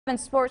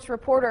Sports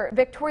reporter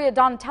Victoria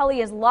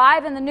Donatelli is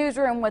live in the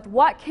newsroom with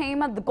what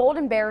came of the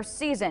Golden Bears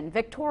season.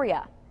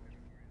 Victoria.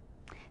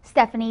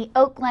 Stephanie,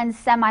 Oak Glen's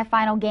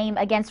semifinal game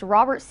against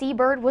Robert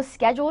Seabird was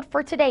scheduled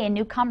for today in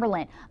New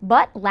Cumberland,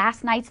 but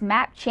last night's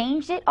map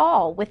changed it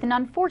all with an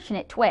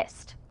unfortunate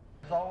twist.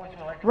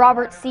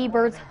 Robert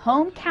Seabird's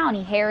home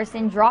county,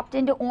 Harrison, dropped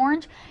into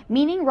orange,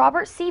 meaning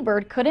Robert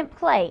Seabird couldn't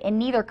play and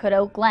neither could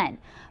Oak Glen.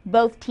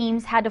 Both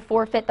teams had to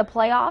forfeit the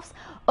playoffs.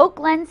 Oak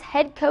Glen's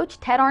head coach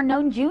Ted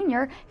Arnone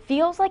Jr.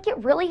 feels like it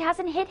really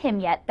hasn't hit him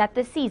yet that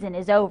the season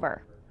is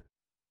over.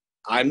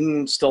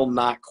 I'm still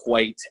not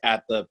quite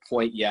at the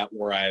point yet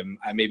where I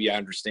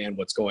understand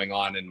what's going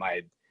on in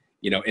my,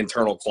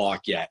 internal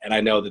clock yet. And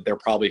I know that they're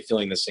probably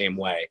feeling the same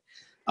way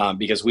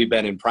because we've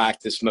been in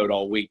practice mode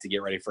all week to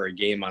get ready for a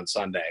game on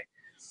Sunday.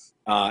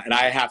 And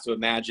I have to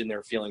imagine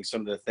they're feeling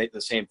some of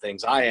the same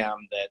things I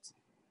am, that,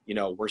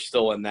 we're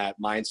still in that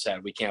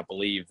mindset. We can't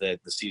believe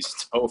that the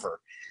season's over.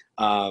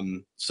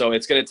 So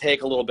it's going to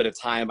take a little bit of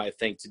time, I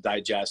think, to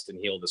digest and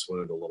heal this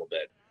wound a little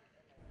bit.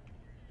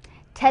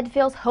 Ted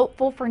feels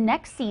hopeful for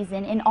next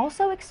season and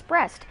also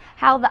expressed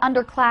how the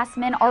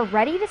underclassmen are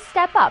ready to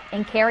step up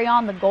and carry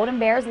on the Golden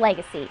Bears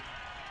legacy.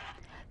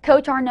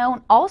 Coach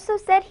Arnone also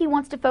said he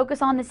wants to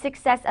focus on the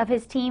success of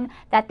his team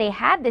that they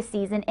had this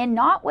season and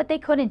not what they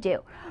couldn't do.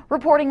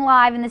 Reporting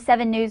live in the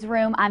 7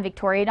 newsroom, I'm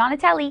Victoria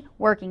Donatelli,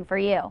 working for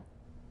you.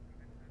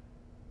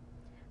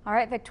 All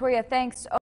right, Victoria, thanks.